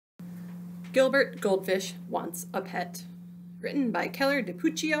Gilbert Goldfish Wants a Pet. Written by Keller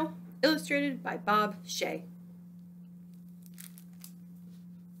DiPucchio, illustrated by Bob Shea.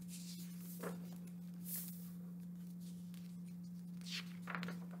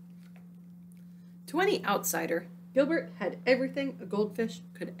 To any outsider, Gilbert had everything a goldfish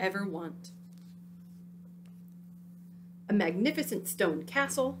could ever want. A magnificent stone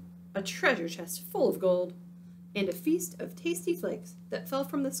castle, a treasure chest full of gold, and a feast of tasty flakes that fell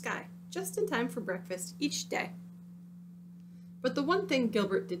from the sky just in time for breakfast each day. But the one thing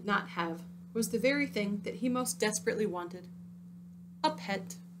Gilbert did not have was the very thing that he most desperately wanted: a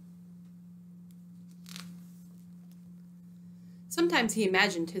pet. Sometimes he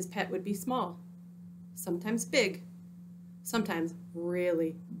imagined his pet would be small, sometimes big, sometimes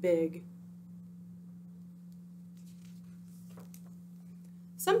really big.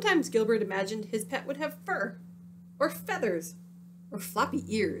 Sometimes Gilbert imagined his pet would have fur, or feathers, or floppy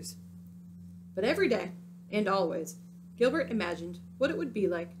ears. But every day, and always, Gilbert imagined what it would be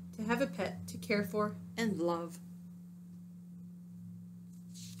like to have a pet to care for and love.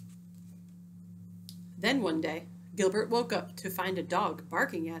 Then one day, Gilbert woke up to find a dog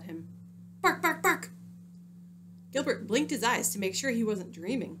barking at him. Bark, bark, bark! Gilbert blinked his eyes to make sure he wasn't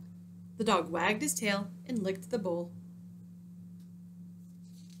dreaming. The dog wagged his tail and licked the bowl.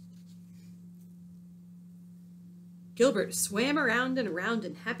 Gilbert swam around and around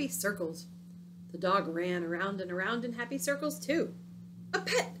in happy circles. The dog ran around and around in happy circles too. A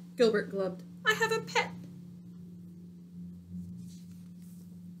pet! Gilbert glubbed. I have a pet!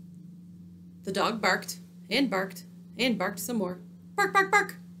 The dog barked and barked and barked some more. Bark, bark,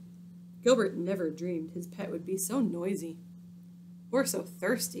 bark! Gilbert never dreamed his pet would be so noisy or so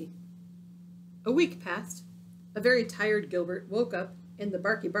thirsty. A week passed. A very tired Gilbert woke up and the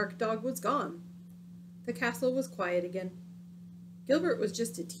barky bark dog was gone. The castle was quiet again. Gilbert was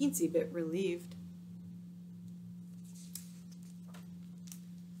just a teensy bit relieved.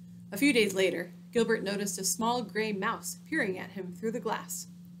 A few days later, Gilbert noticed a small gray mouse peering at him through the glass.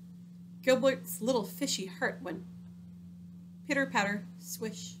 Gilbert's little fishy heart went pitter-patter,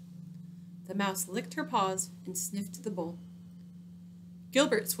 swish. The mouse licked her paws and sniffed the bowl.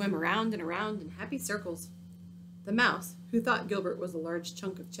 Gilbert swam around and around in happy circles. The mouse, who thought Gilbert was a large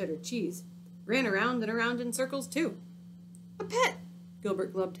chunk of cheddar cheese, ran around and around in circles too. A pet!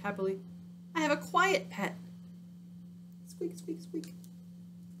 Gilbert glubbed happily. I have a quiet pet. Squeak, squeak, squeak.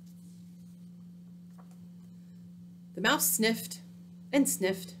 The mouse sniffed and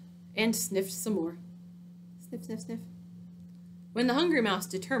sniffed and sniffed some more. Sniff, sniff, sniff. When the hungry mouse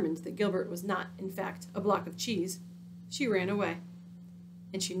determined that Gilbert was not, in fact, a block of cheese, she ran away,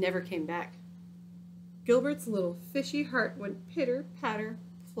 and she never came back. Gilbert's little fishy heart went pitter, patter,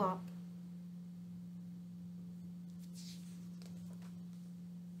 flop.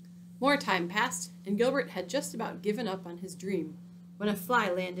 More time passed, and Gilbert had just about given up on his dream when a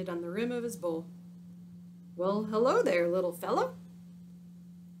fly landed on the rim of his bowl. Well, hello there, little fellow,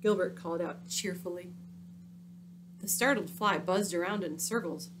 Gilbert called out cheerfully. The startled fly buzzed around in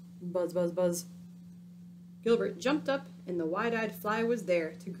circles. Buzz, buzz, buzz. Gilbert jumped up, and the wide-eyed fly was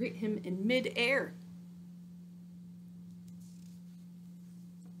there to greet him in mid-air.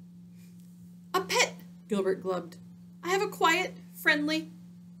 A pet! Gilbert glubbed. I have a quiet, friendly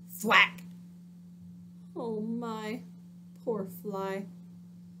thwack. Oh my, poor fly.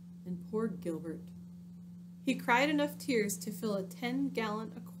 And poor Gilbert. He cried enough tears to fill a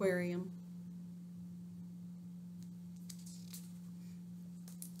 10-gallon aquarium.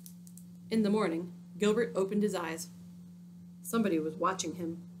 In the morning, Gilbert opened his eyes. Somebody was watching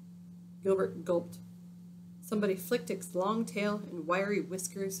him. Gilbert gulped. Somebody flicked its long tail and wiry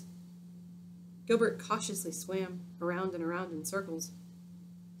whiskers. Gilbert cautiously swam around and around in circles.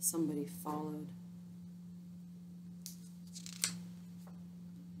 Somebody followed.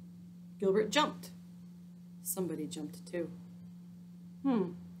 Gilbert jumped. Somebody jumped too.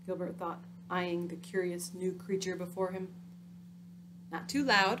 Gilbert thought, eyeing the curious new creature before him. Not too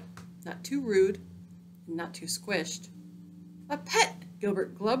loud, not too rude, and not too squished. A pet!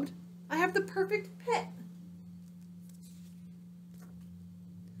 Gilbert glubbed. I have the perfect pet!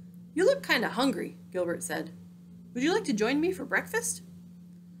 You look kind of hungry, Gilbert said. Would you like to join me for breakfast?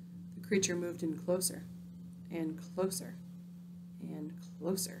 The creature moved in closer, and closer, and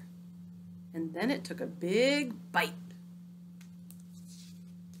closer. And then it took a big bite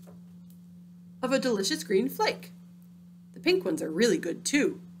of a delicious green flake. The pink ones are really good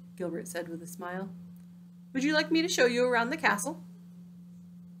too, Gilbert said with a smile. Would you like me to show you around the castle?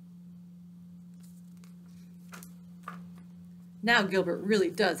 Now Gilbert really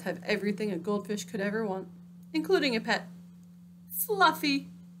does have everything a goldfish could ever want, including a pet. Fluffy!